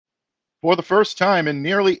For the first time in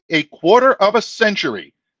nearly a quarter of a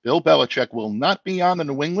century, Bill Belichick will not be on the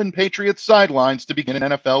New England Patriots sidelines to begin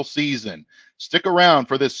an NFL season. Stick around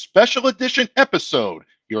for this special edition episode.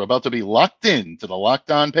 You're about to be locked in to the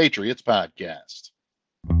Locked On Patriots podcast.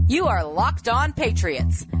 You are Locked On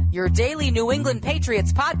Patriots, your daily New England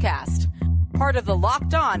Patriots podcast. Part of the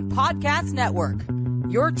Locked On Podcast Network,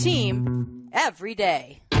 your team every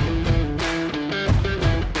day.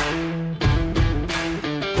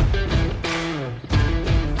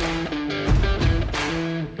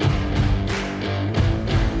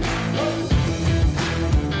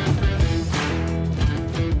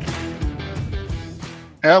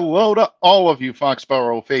 Hello to all of you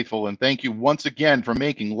Foxborough faithful, and thank you once again for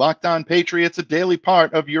making Locked On Patriots a daily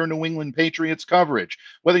part of your New England Patriots coverage.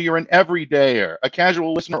 Whether you're an everydayer, a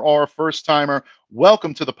casual listener, or a first-timer,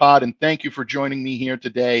 welcome to the pod, and thank you for joining me here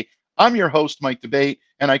today. I'm your host, Mike Debate,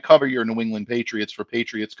 and I cover your New England Patriots for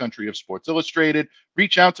Patriots Country of Sports Illustrated.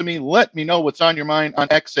 Reach out to me. Let me know what's on your mind on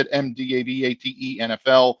X at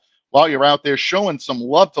MDAVATENFL. While you're out there showing some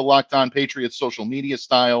love to Locked On Patriots social media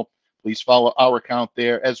style, please follow our account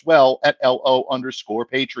there as well at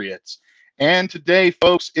LO_Patriots. And today,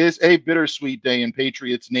 folks, is a bittersweet day in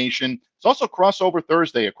Patriots Nation. It's also crossover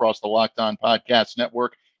Thursday across the Locked On Podcast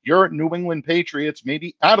Network. Your New England Patriots may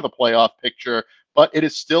be out of the playoff picture, but it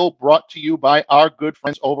is still brought to you by our good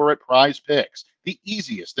friends over at PrizePicks, the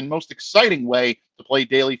easiest and most exciting way to play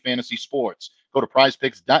daily fantasy sports. Go to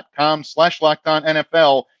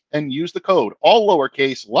prizepicks.com/LockedOnNFL and use the code, all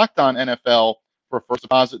lowercase, LockedOnNFL, for a first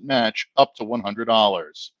deposit match up to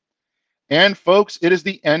 $100. And folks, it is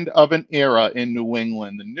the end of an era in New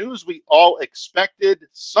England. The news we all expected,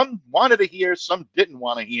 some wanted to hear, some didn't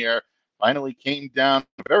want to hear, finally came down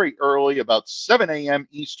very early, about 7 a.m.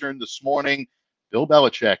 Eastern this morning. Bill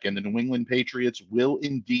Belichick and the New England Patriots will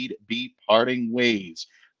indeed be parting ways.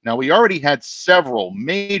 Now, we already had several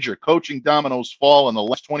major coaching dominoes fall in the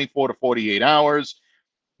last 24 to 48 hours.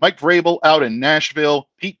 Mike Vrabel out in Nashville,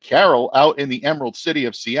 Pete Carroll out in the Emerald City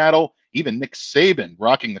of Seattle, even Nick Saban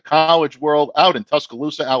rocking the college world out in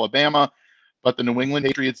Tuscaloosa, Alabama. But the New England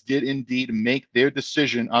Patriots did indeed make their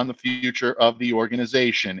decision on the future of the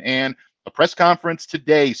organization. And a press conference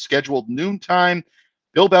today, scheduled noontime.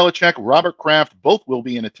 Bill Belichick, Robert Kraft, both will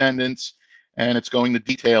be in attendance. And it's going to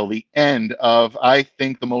detail the end of, I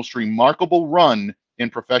think, the most remarkable run in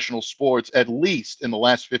professional sports, at least in the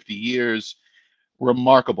last 50 years.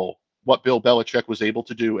 Remarkable what Bill Belichick was able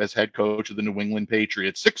to do as head coach of the New England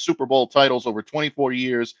Patriots. 6 Super Bowl titles over 24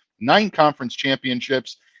 years, 9 conference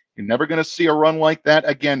championships. You're never going to see a run like that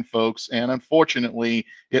again, folks. And unfortunately,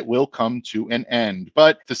 it will come to an end.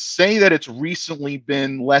 But to say that it's recently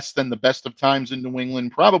been less than the best of times in New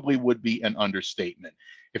England probably would be an understatement.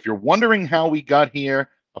 If you're wondering how we got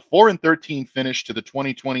here, a 4-13 finish to the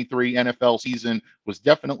 2023 NFL season was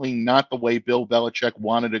definitely not the way Bill Belichick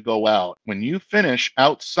wanted to go out. When you finish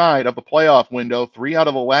outside of the playoff window 3 out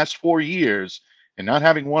of the last 4 years and not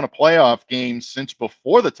having won a playoff game since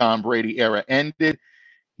before the Tom Brady era ended,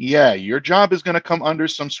 yeah, your job is going to come under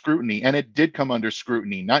some scrutiny. And it did come under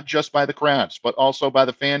scrutiny, not just by the Krafts, but also by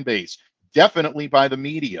the fan base. Definitely by the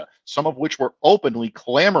media, some of which were openly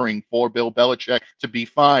clamoring for Bill Belichick to be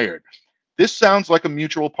fired. This sounds like a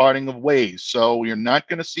mutual parting of ways, so you're not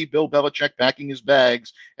going to see Bill Belichick packing his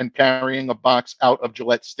bags and carrying a box out of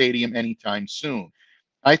Gillette Stadium anytime soon.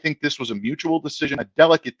 I think this was a mutual decision, a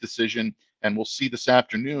delicate decision, and we'll see this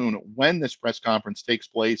afternoon when this press conference takes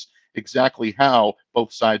place exactly how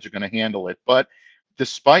both sides are going to handle it. But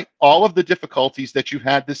despite all of the difficulties that you've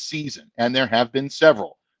had this season, and there have been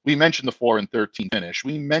several, we mentioned the 4-13 finish.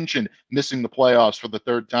 We mentioned missing the playoffs for the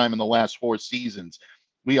 3rd time in the last 4 seasons.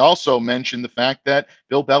 We also mentioned the fact that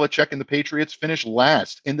Bill Belichick and the Patriots finished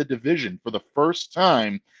last in the division for the first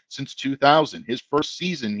time since 2000, his first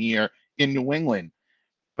season here in New England.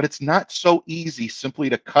 But it's not so easy simply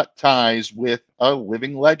to cut ties with a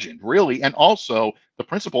living legend, really, and also the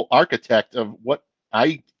principal architect of what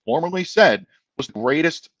I formerly said was the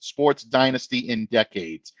greatest sports dynasty in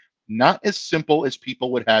decades. Not as simple as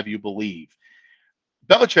people would have you believe.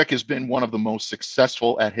 Belichick has been one of the most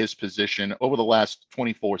successful at his position over the last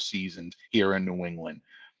 24 seasons here in New England.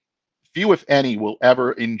 Few, if any, will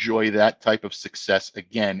ever enjoy that type of success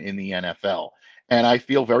again in the NFL. And I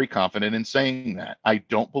feel very confident in saying that. I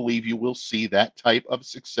don't believe you will see that type of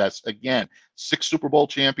success again. 6 Super Bowl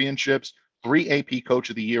championships, 3 AP Coach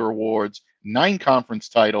of the Year awards, 9 conference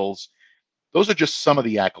titles. Those are just some of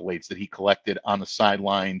the accolades that he collected on the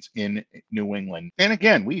sidelines in New England. And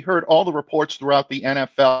again, we heard all the reports throughout the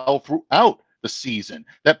NFL, throughout the season,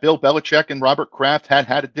 that Bill Belichick and Robert Kraft had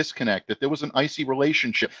a disconnect, that there was an icy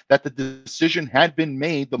relationship, that the decision had been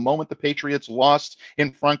made the moment the Patriots lost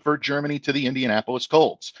in Frankfurt, Germany to the Indianapolis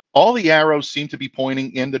Colts. All the arrows seem to be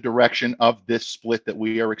pointing in the direction of this split that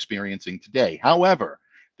we are experiencing today. However,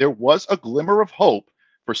 there was a glimmer of hope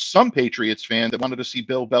for some Patriots fans that wanted to see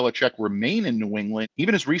Bill Belichick remain in New England,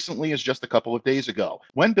 even as recently as just a couple of days ago.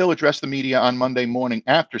 When Bill addressed the media on Monday morning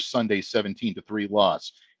after Sunday's 17-3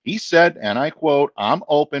 loss, he said, and I quote, "I'm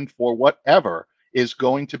open for whatever is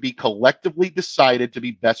going to be collectively decided to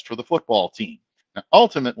be best for the football team." Now,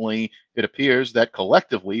 ultimately, it appears that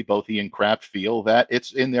collectively, both he and Kraft feel that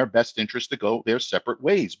it's in their best interest to go their separate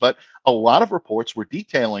ways. But a lot of reports were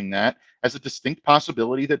detailing that as a distinct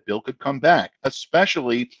possibility that Bill could come back,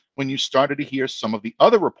 especially when you started to hear some of the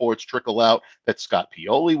other reports trickle out that Scott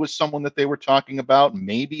Pioli was someone that they were talking about,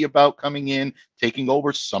 maybe about coming in, taking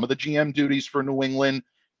over some of the GM duties for New England.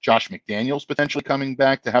 Josh McDaniels potentially coming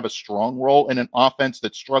back to have a strong role in an offense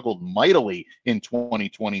that struggled mightily in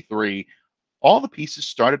 2023. All the pieces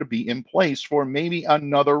started to be in place for maybe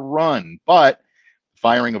another run. But the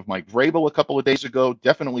firing of Mike Vrabel a couple of days ago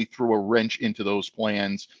definitely threw a wrench into those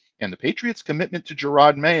plans. And the Patriots' commitment to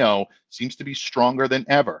Gerard Mayo seems to be stronger than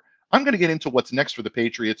ever. I'm going to get into what's next for the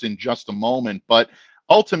Patriots in just a moment. But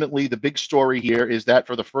ultimately, the big story here is that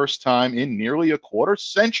for the first time in nearly a quarter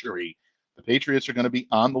century, the Patriots are going to be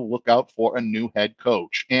on the lookout for a new head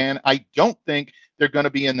coach. And I don't think they're going to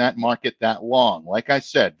be in that market that long. Like I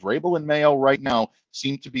said, Vrabel and Mayo right now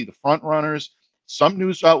seem to be the front runners. Some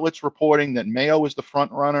news outlets reporting that Mayo is the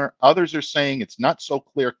front runner. Others are saying it's not so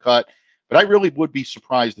clear cut. But I really would be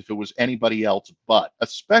surprised if it was anybody else but,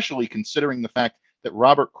 especially considering the fact that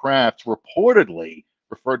Robert Kraft reportedly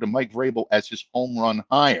referred to Mike Vrabel as his home run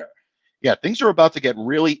hire. Yeah, things are about to get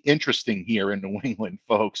really interesting here in New England,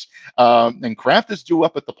 folks. And Kraft is due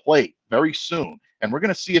up at the plate very soon. And we're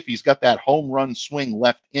going to see if he's got that home run swing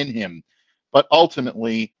left in him. But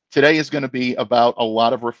ultimately, today is going to be about a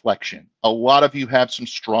lot of reflection. A lot of you have some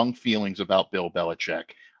strong feelings about Bill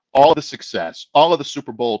Belichick. All of the success, all of the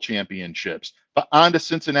Super Bowl championships, the on to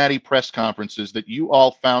Cincinnati press conferences that you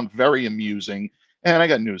all found very amusing. And I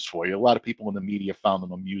got news for you. A lot of people in the media found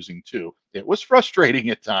them amusing too. It was frustrating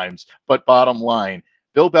at times, but bottom line,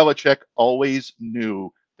 Bill Belichick always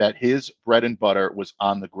knew that his bread and butter was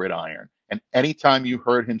on the gridiron. And anytime you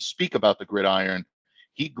heard him speak about the gridiron,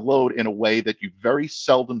 he glowed in a way that you very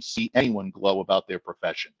seldom see anyone glow about their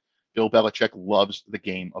profession. Bill Belichick loves the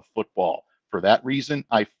game of football. For that reason,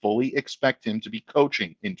 I fully expect him to be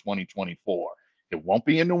coaching in 2024. It won't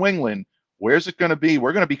be in New England. Where's it going to be?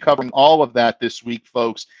 We're going to be covering all of that this week,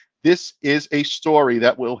 folks. This is a story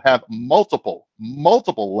that will have multiple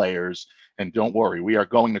layers. And don't worry, we are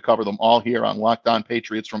going to cover them all here on Locked On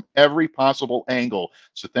Patriots from every possible angle.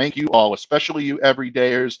 So thank you all, especially you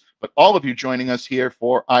everydayers, but all of you joining us here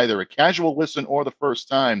for either a casual listen or the first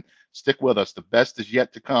time. Stick with us. The best is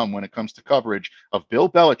yet to come when it comes to coverage of Bill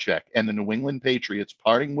Belichick and the New England Patriots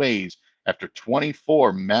parting ways after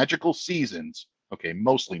 24 magical seasons. Okay,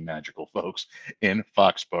 mostly magical, folks, in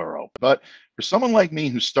Foxborough. But for someone like me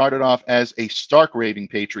who started off as a stark raving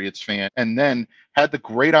Patriots fan and then had the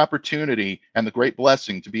great opportunity and the great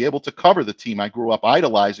blessing to be able to cover the team I grew up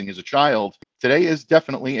idolizing as a child, today is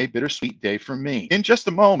definitely a bittersweet day for me. In just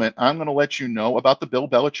a moment, I'm going to let you know about the Bill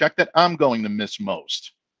Belichick that I'm going to miss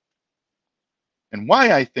most, and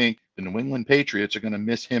why I think the New England Patriots are going to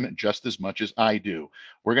miss him just as much as I do.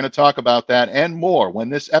 We're going to talk about that and more when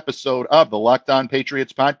this episode of the Locked On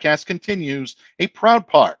Patriots podcast continues, a proud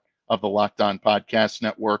part of the Locked On Podcast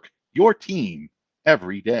Network, your team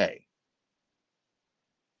every day.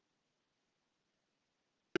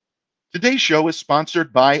 Today's show is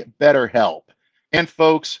sponsored by BetterHelp. And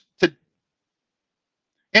folks,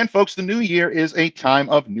 the new year is a time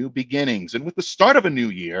of new beginnings. And with the start of a new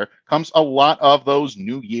year comes a lot of those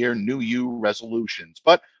new year, new you resolutions.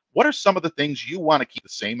 But what are some of the things you want to keep the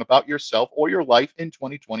same about yourself or your life in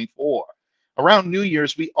 2024? Around New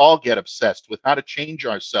Year's, we all get obsessed with how to change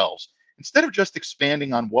ourselves instead of just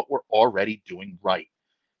expanding on what we're already doing right.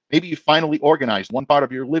 Maybe you finally organized one part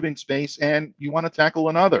of your living space and you want to tackle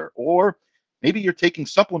another. Or maybe you're taking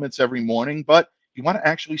supplements every morning, but you want to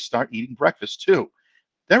actually start eating breakfast too.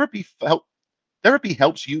 Therapy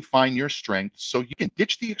helps you find your strength so you can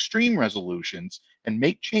ditch the extreme resolutions and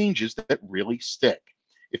make changes that really stick.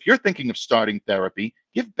 If you're thinking of starting therapy,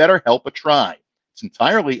 give BetterHelp a try. It's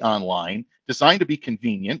entirely online, designed to be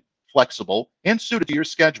convenient, flexible, and suited to your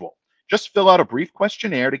schedule. Just fill out a brief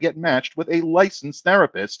questionnaire to get matched with a licensed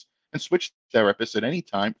therapist and switch therapists at any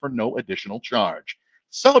time for no additional charge.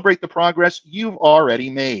 Celebrate the progress you've already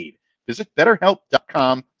made. Visit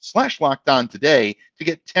BetterHelp.com/lockedon today to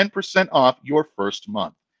get 10% off your first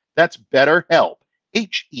month. That's BetterHelp,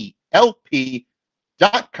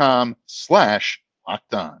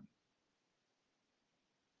 HELP.com/lockedon.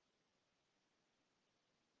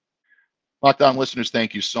 Locked On listeners,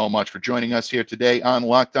 thank you so much for joining us here today on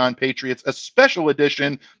Locked On Patriots, a special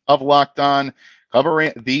edition of Locked On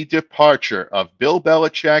covering the departure of Bill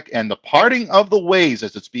Belichick and the parting of the ways,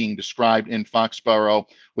 as it's being described in Foxborough,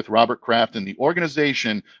 with Robert Kraft and the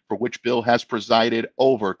organization for which Bill has presided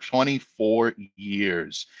over 24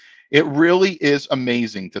 years. It really is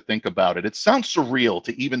amazing to think about it. It sounds surreal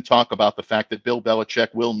to even talk about the fact that Bill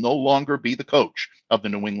Belichick will no longer be the coach of the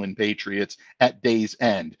New England Patriots at day's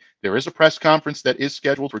end. There is a press conference that is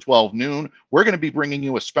scheduled for 12 noon. We're going to be bringing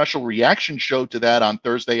you a special reaction show to that on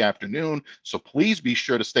Thursday afternoon. So please be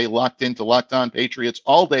sure to stay locked into Locked On Patriots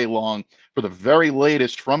all day long for the very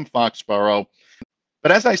latest from Foxborough.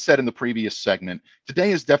 But as I said in the previous segment,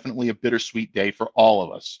 today is definitely a bittersweet day for all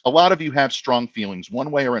of us. A lot of you have strong feelings one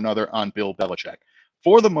way or another on Bill Belichick.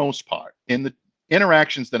 For the most part, in the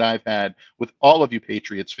interactions that I've had with all of you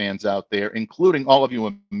Patriots fans out there, including all of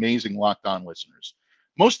you amazing Locked On listeners,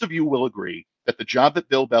 most of you will agree that the job that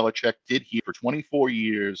Bill Belichick did here for 24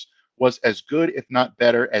 years was as good, if not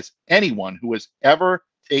better, as anyone who has ever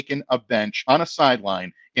taken a bench on a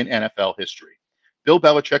sideline in NFL history. Bill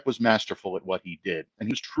Belichick was masterful at what he did, and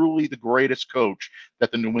he was truly the greatest coach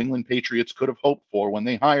that the New England Patriots could have hoped for when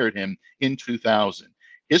they hired him in 2000.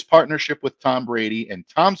 His partnership with Tom Brady and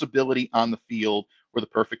Tom's ability on the field were the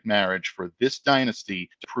perfect marriage for this dynasty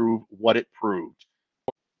to prove what it proved.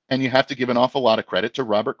 And you have to give an awful lot of credit to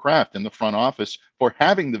Robert Kraft in the front office for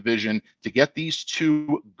having the vision to get these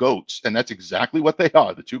two GOATs, and that's exactly what they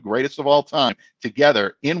are, the two greatest of all time,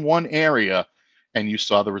 together in one area. And you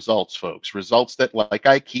saw the results, folks. Results that, like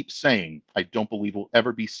I keep saying, I don't believe will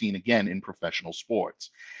ever be seen again in professional sports.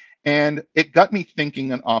 And it got me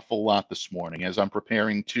thinking an awful lot this morning as I'm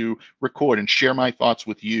preparing to record and share my thoughts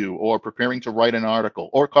with you, or preparing to write an article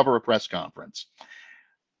or cover a press conference.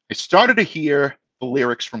 I started to hear the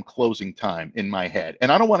lyrics from Closing Time in my head,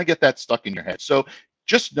 and I don't want to get that stuck in your head. So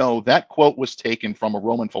just know that quote was taken from a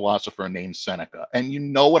Roman philosopher named Seneca. And you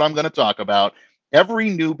know what I'm going to talk about. Every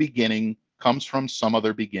new beginning comes from some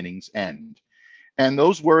other beginning's end. And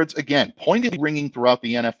those words, again, pointedly ringing throughout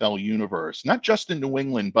the NFL universe, not just in New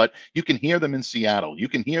England, but you can hear them in Seattle. You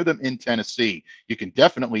can hear them in Tennessee. You can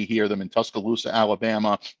definitely hear them in Tuscaloosa,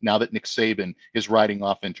 Alabama, now that Nick Saban is riding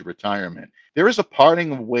off into retirement. There is a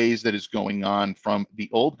parting of ways that is going on from the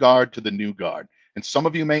old guard to the new guard. And some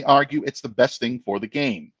of you may argue it's the best thing for the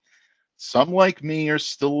game. Some, like me, are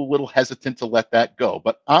still a little hesitant to let that go,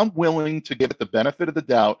 but I'm willing to give it the benefit of the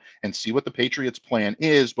doubt and see what the Patriots' plan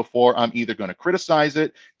is before I'm either going to criticize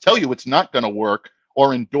it, tell you it's not going to work,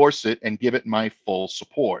 or endorse it and give it my full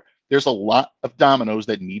support. There's a lot of dominoes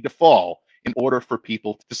that need to fall in order for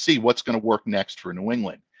people to see what's going to work next for New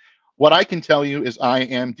England. What I can tell you is I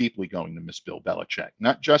am deeply going to miss Bill Belichick,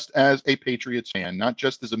 not just as a Patriots fan, not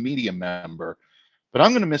just as a media member, but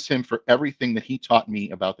I'm going to miss him for everything that he taught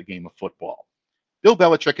me about the game of football. Bill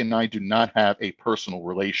Belichick and I do not have a personal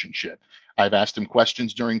relationship. I've asked him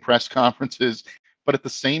questions during press conferences, but at the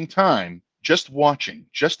same time, just watching,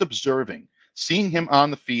 just observing, seeing him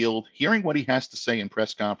on the field, hearing what he has to say in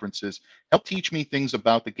press conferences, helped teach me things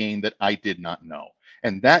about the game that I did not know.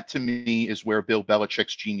 And that, to me, is where Bill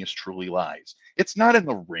Belichick's genius truly lies. It's not in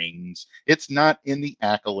the rings. It's not in the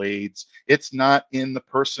accolades. It's not in the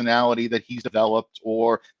personality that he's developed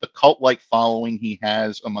or the cult-like following he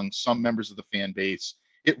has among some members of the fan base.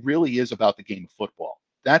 It really is about the game of football.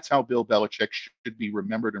 That's how Bill Belichick should be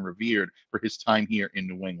remembered and revered for his time here in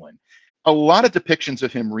New England. A lot of depictions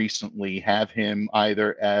of him recently have him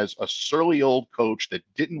either as a surly old coach that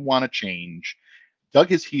didn't want to change, dug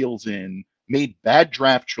his heels in, made bad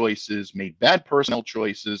draft choices, made bad personnel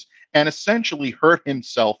choices, and essentially hurt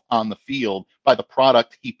himself on the field by the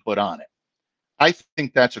product he put on it. I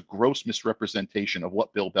think that's a gross misrepresentation of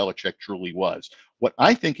what Bill Belichick truly was. What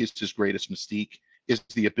I think is his greatest mystique is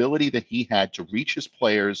the ability that he had to reach his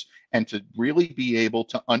players and to really be able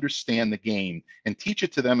to understand the game and teach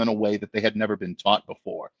it to them in a way that they had never been taught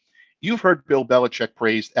before. You've heard Bill Belichick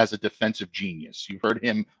praised as a defensive genius. You've heard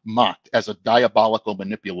him mocked as a diabolical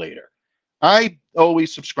manipulator. I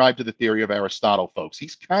always subscribe to the theory of Aristotle, folks.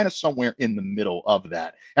 He's kind of somewhere in the middle of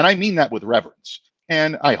that. And I mean that with reverence.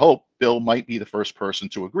 And I hope Bill might be the first person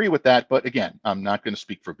to agree with that. But again, I'm not going to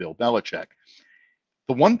speak for Bill Belichick.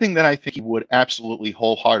 The one thing that I think he would absolutely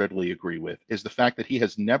wholeheartedly agree with is the fact that he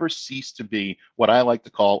has never ceased to be what I like to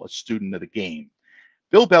call a student of the game.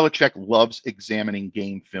 Bill Belichick loves examining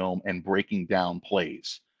game film and breaking down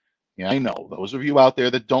plays. Yeah, I know. Those of you out there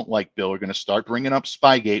that don't like Bill are going to start bringing up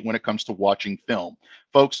Spygate when it comes to watching film.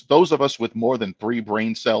 Folks, those of us with more than 3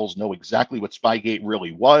 brain cells know exactly what Spygate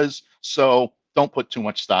really was, so don't put too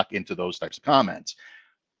much stock into those types of comments.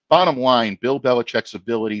 Bottom line, Bill Belichick's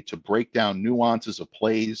ability to break down nuances of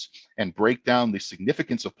plays and break down the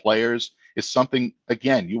significance of players is something,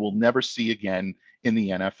 again, you will never see again in the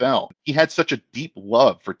NFL. He had such a deep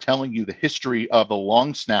love for telling you the history of the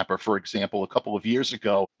long snapper, for example, a couple of years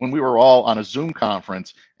ago when we were all on a Zoom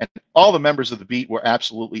conference, and all the members of the beat were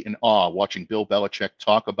absolutely in awe watching Bill Belichick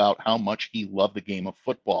talk about how much he loved the game of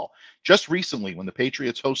football. Just recently, when the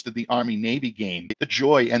Patriots hosted the Army-Navy game, the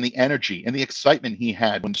joy and the energy and the excitement he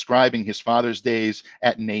had when describing his father's days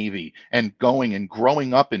at Navy and going and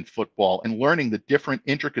growing up in football and learning the different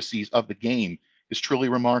intricacies of the game is truly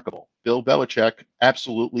remarkable. Bill Belichick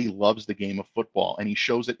absolutely loves the game of football, and he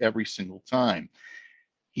shows it every single time.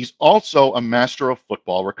 He's also a master of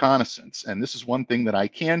football reconnaissance, and this is one thing that I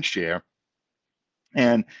can share.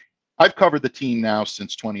 And I've covered the team now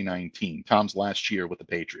since 2019, Tom's last year with the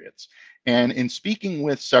Patriots. And in speaking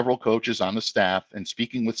with several coaches on the staff and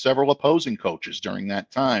speaking with several opposing coaches during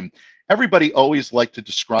that time, everybody always liked to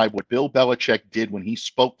describe what Bill Belichick did when he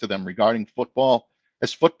spoke to them regarding football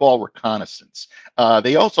as football reconnaissance.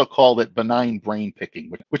 They also called it benign brain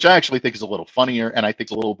picking, which I actually think is a little funnier and I think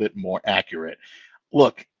is a little bit more accurate.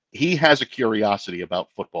 Look, he has a curiosity about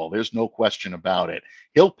football. There's no question about it.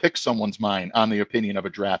 He'll pick someone's mind on the opinion of a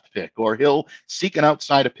draft pick, or he'll seek an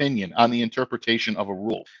outside opinion on the interpretation of a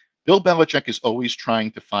rule. Bill Belichick is always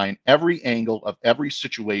trying to find every angle of every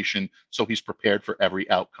situation so he's prepared for every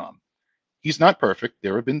outcome. He's not perfect.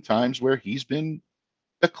 There have been times where he's been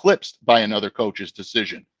eclipsed by another coach's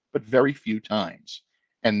decision, but very few times.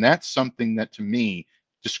 And that's something that, to me,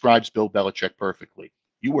 describes Bill Belichick perfectly.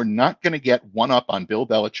 You are not going to get one up on Bill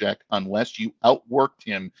Belichick unless you outworked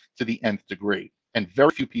him to the nth degree. And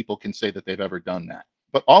very few people can say that they've ever done that.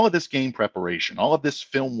 But all of this game preparation, all of this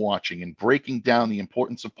film watching and breaking down the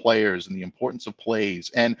importance of players and the importance of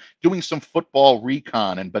plays and doing some football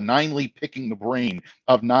recon and benignly picking the brain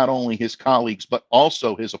of not only his colleagues, but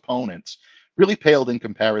also his opponents, really paled in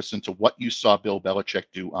comparison to what you saw Bill Belichick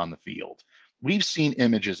do on the field. We've seen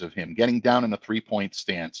images of him getting down in a three-point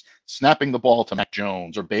stance, snapping the ball to Mac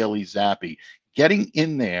Jones or Bailey Zappi, getting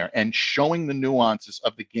in there and showing the nuances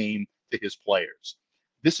of the game to his players.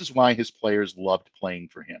 This is why his players loved playing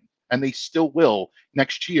for him, and they still will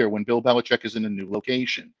next year when Bill Belichick is in a new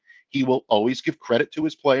location. He will always give credit to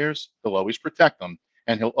his players, he'll always protect them,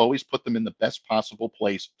 and he'll always put them in the best possible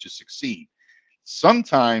place to succeed.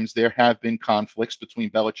 Sometimes there have been conflicts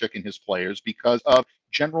between Belichick and his players because of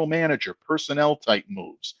general manager, personnel type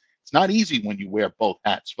moves. It's not easy when you wear both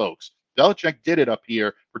hats, folks. Belichick did it up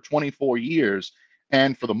here for 24 years,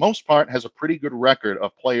 and for the most part has a pretty good record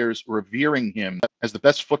of players revering him as the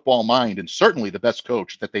best football mind and certainly the best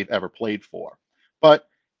coach that they've ever played for. But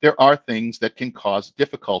there are things that can cause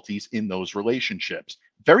difficulties in those relationships.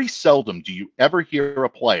 Very seldom do you ever hear a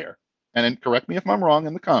player, and then correct me if I'm wrong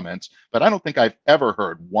in the comments, but I don't think I've ever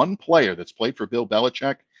heard one player that's played for Bill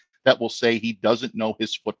Belichick that will say he doesn't know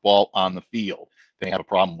his football on the field. They have a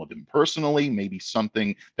problem with him personally, maybe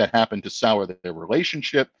something that happened to sour their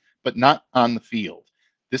relationship, but not on the field.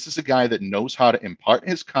 This is a guy that knows how to impart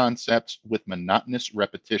his concepts with monotonous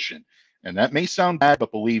repetition. And that may sound bad,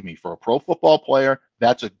 but believe me, for a pro football player,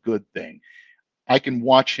 that's a good thing. I can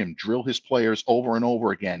watch him drill his players over and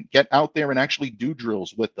over again, get out there and actually do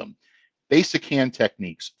drills with them. Basic hand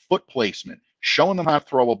techniques, foot placement, showing them how to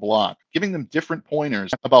throw a block, giving them different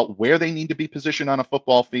pointers about where they need to be positioned on a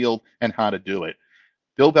football field and how to do it.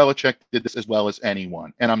 Bill Belichick did this as well as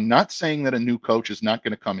anyone. And I'm not saying that a new coach is not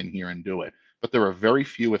going to come in here and do it, but there are very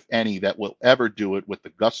few, if any, that will ever do it with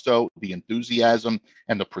the gusto, the enthusiasm,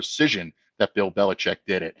 and the precision that Bill Belichick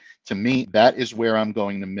did it. To me, that is where I'm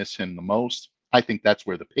going to miss him the most. I think that's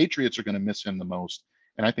where the Patriots are going to miss him the most.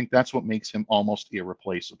 And I think that's what makes him almost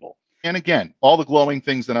irreplaceable. And again, all the glowing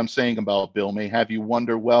things that I'm saying about Bill may have you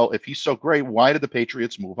wonder, well, if he's so great, why did the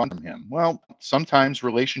Patriots move on from him? Well, sometimes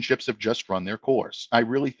relationships have just run their course. I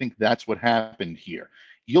really think that's what happened here.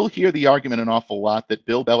 You'll hear the argument an awful lot that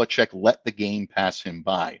Bill Belichick let the game pass him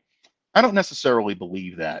by. I don't necessarily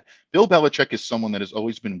believe that. Bill Belichick is someone that has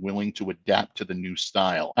always been willing to adapt to the new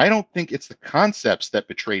style. I don't think it's the concepts that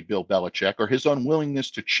betrayed Bill Belichick or his unwillingness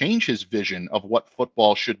to change his vision of what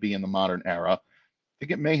football should be in the modern era. I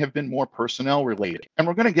think it may have been more personnel related. And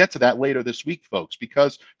we're going to get to that later this week, folks,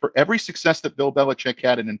 because for every success that Bill Belichick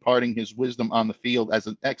had in imparting his wisdom on the field as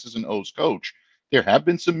an X's and O's coach, there have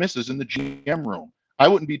been some misses in the GM room. I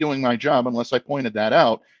wouldn't be doing my job unless I pointed that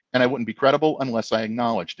out. and I wouldn't be credible unless I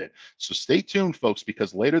acknowledged it. So stay tuned, folks,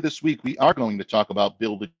 because later this week we are going to talk about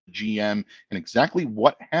Bill the GM and exactly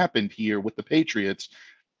what happened here with the Patriots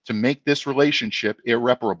to make this relationship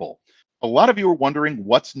irreparable. A lot of you are wondering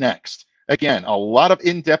what's next. Again, a lot of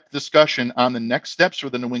in-depth discussion on the next steps for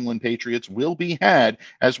the New England Patriots will be had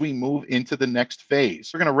as we move into the next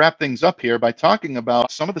phase. We're going to wrap things up here by talking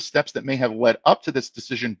about some of the steps that may have led up to this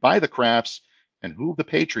decision by the Krafts and who the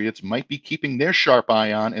Patriots might be keeping their sharp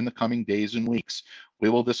eye on in the coming days and weeks. We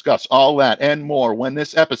will discuss all that and more when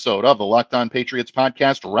this episode of the Locked On Patriots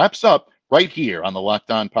podcast wraps up right here on the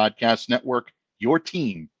Locked On Podcast Network, your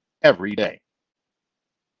team every day.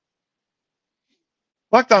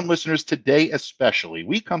 Locked On listeners, today especially,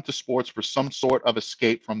 we come to sports for some sort of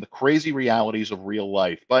escape from the crazy realities of real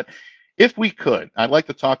life. But if we could, I'd like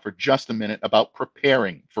to talk for just a minute about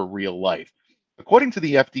preparing for real life. According to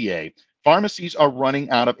the FDA, pharmacies are running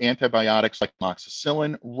out of antibiotics like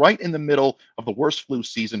amoxicillin right in the middle of the worst flu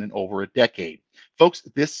season in over a decade. Folks,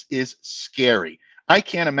 this is scary. I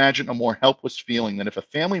can't imagine a more helpless feeling than if a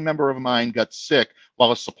family member of mine got sick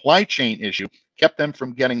while a supply chain issue kept them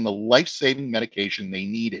from getting the life-saving medication they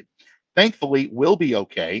needed. Thankfully, we'll be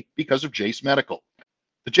okay because of Jase Medical.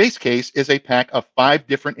 The Jase case is a pack of 5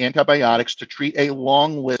 different antibiotics to treat a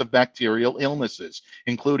long list of bacterial illnesses,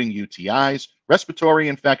 including UTIs, respiratory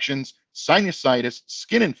infections, sinusitis,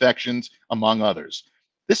 skin infections, among others.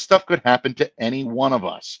 This stuff could happen to any one of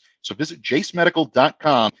us. So visit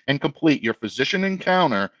jasemedical.com and complete your physician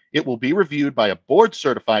encounter. It will be reviewed by a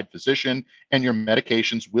board-certified physician, and your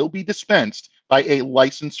medications will be dispensed by a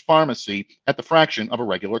licensed pharmacy at the fraction of a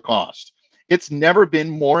regular cost. It's never been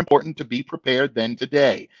more important to be prepared than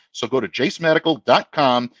today. So go to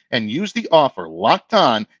jasemedical.com and use the offer Locked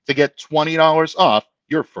On to get $20 off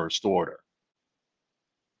your first order.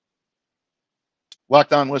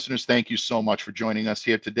 Locked On listeners, thank you so much for joining us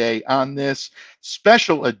here today on this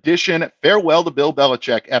special edition Farewell to Bill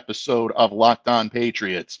Belichick episode of Locked On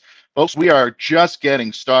Patriots. Folks, we are just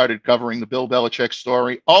getting started covering the Bill Belichick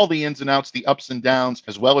story, all the ins and outs, the ups and downs,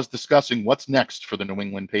 as well as discussing what's next for the New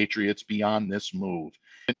England Patriots beyond this move.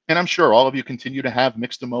 And I'm sure all of you continue to have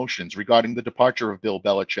mixed emotions regarding the departure of Bill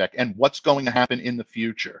Belichick and what's going to happen in the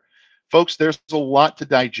future. Folks, there's a lot to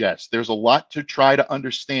digest. There's a lot to try to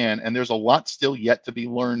understand, and there's a lot still yet to be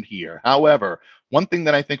learned here. However, one thing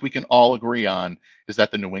that I think we can all agree on is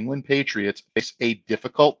that the New England Patriots face a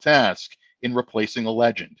difficult task in replacing a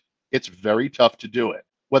legend. It's very tough to do it,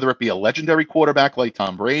 whether it be a legendary quarterback like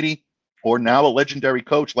Tom Brady or now a legendary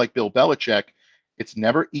coach like Bill Belichick. It's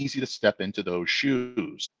never easy to step into those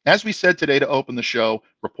shoes. As we said today to open the show,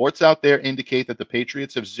 reports out there indicate that the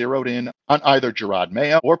Patriots have zeroed in on either Gerard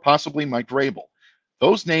Mayo or possibly Mike Vrabel.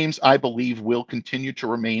 Those names, I believe, will continue to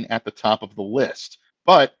remain at the top of the list.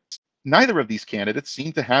 But neither of these candidates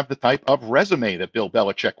seem to have the type of resume that Bill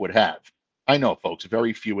Belichick would have. I know, folks,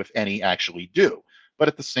 very few, if any, actually do. But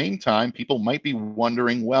at the same time, people might be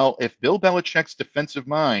wondering, well, if Bill Belichick's defensive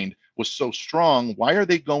mind was so strong, why are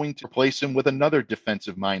they going to replace him with another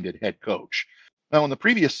defensive-minded head coach? Now, in the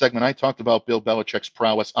previous segment, I talked about Bill Belichick's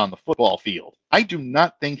prowess on the football field. I do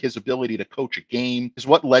not think his ability to coach a game is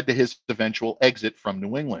what led to his eventual exit from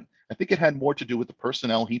New England. I think it had more to do with the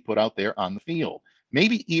personnel he put out there on the field,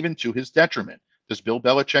 maybe even to his detriment. Does Bill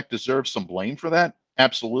Belichick deserve some blame for that?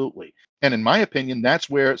 Absolutely. And in my opinion, that's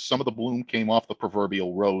where some of the bloom came off the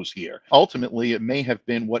proverbial rose here. Ultimately, it may have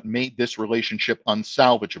been what made this relationship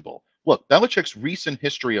unsalvageable. Look, Belichick's recent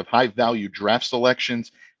history of high-value draft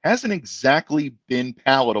selections hasn't exactly been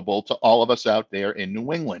palatable to all of us out there in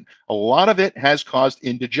New England. A lot of it has caused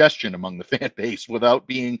indigestion among the fan base without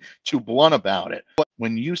being too blunt about it. But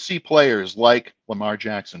when you see players like Lamar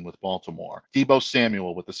Jackson with Baltimore, Deebo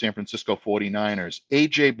Samuel with the San Francisco 49ers,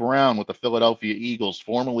 A.J. Brown with the Philadelphia Eagles,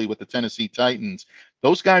 formerly with the Tennessee Titans,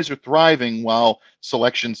 those guys are thriving while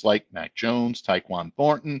selections like Mac Jones, Tyquan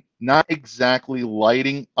Thornton, not exactly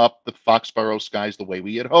lighting up the Foxborough skies the way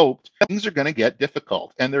we had hoped. Things are going to get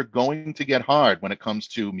difficult, and they're going to get hard when it comes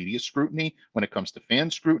to media scrutiny, when it comes to fan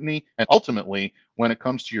scrutiny, and ultimately when it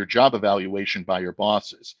comes to your job evaluation by your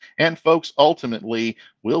bosses. And folks, ultimately,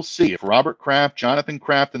 we'll see if Robert Kraft, Jonathan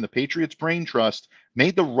Kraft, and the Patriots Brain Trust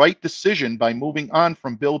made the right decision by moving on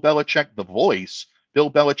from Bill Belichick, the voice, Bill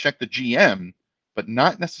Belichick, the GM, but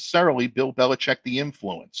not necessarily Bill Belichick, the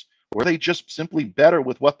influence. Were they just simply better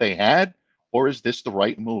with what they had, or is this the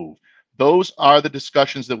right move? Those are the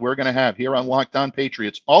discussions that we're going to have here on Locked On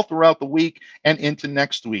Patriots all throughout the week and into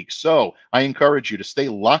next week. So I encourage you to stay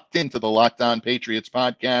locked into the Locked On Patriots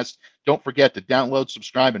podcast. Don't forget to download,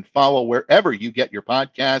 subscribe, and follow wherever you get your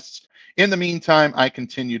podcasts. In the meantime, I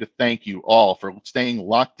continue to thank you all for staying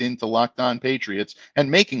locked into Locked On Patriots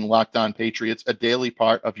and making Locked On Patriots a daily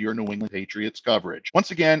part of your New England Patriots coverage.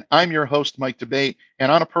 Once again, I'm your host, Mike Debate,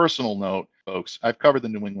 and on a personal note, folks, I've covered the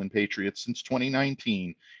New England Patriots since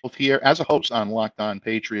 2019, both here as a host on Locked On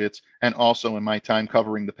Patriots and also in my time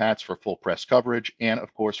covering the Pats for full press coverage and,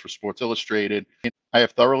 of course, for Sports Illustrated. I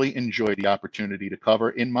have thoroughly enjoyed the opportunity to cover,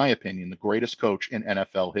 in my opinion, the greatest coach in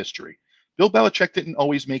NFL history. Bill Belichick didn't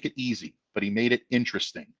always make it easy, but he made it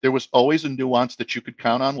interesting. There was always a nuance that you could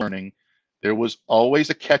count on learning. There was always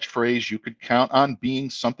a catchphrase you could count on being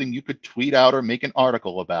something you could tweet out or make an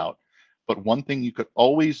article about. But one thing you could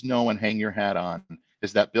always know and hang your hat on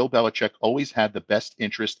is that Bill Belichick always had the best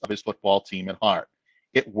interest of his football team at heart.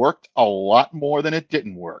 It worked a lot more than it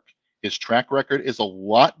didn't work. His track record is a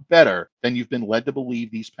lot better than you've been led to believe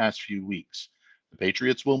these past few weeks. The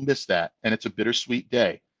Patriots will miss that, and it's a bittersweet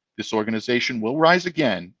day. This organization will rise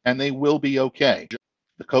again, and they will be okay.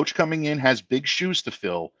 The coach coming in has big shoes to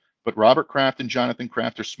fill, but Robert Kraft and Jonathan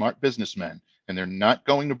Kraft are smart businessmen, and they're not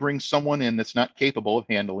going to bring someone in that's not capable of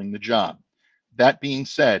handling the job. That being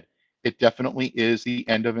said, it definitely is the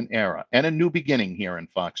end of an era and a new beginning here in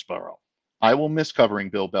Foxborough. I will miss covering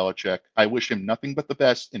Bill Belichick. I wish him nothing but the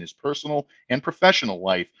best in his personal and professional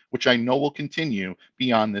life, which I know will continue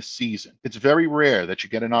beyond this season. It's very rare that you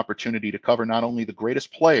get an opportunity to cover not only the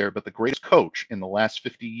greatest player, but the greatest coach in the last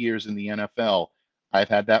 50 years in the NFL. I've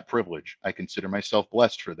had that privilege. I consider myself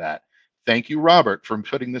blessed for that. Thank you, Robert, for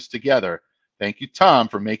putting this together. Thank you, Tom,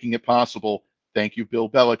 for making it possible. Thank you, Bill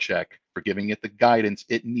Belichick, for giving it the guidance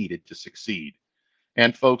it needed to succeed.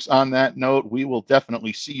 And folks, on that note, we will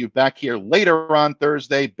definitely see you back here later on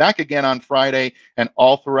Thursday, back again on Friday, and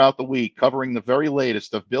all throughout the week, covering the very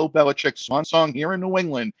latest of Bill Belichick's swan song here in New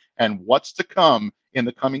England and what's to come in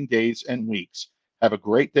the coming days and weeks. Have a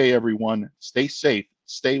great day, everyone. Stay safe,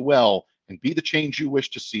 stay well, and be the change you wish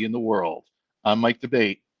to see in the world. I'm Mike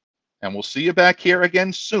Debate, and we'll see you back here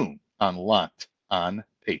again soon on Locked On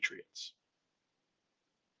Patriots.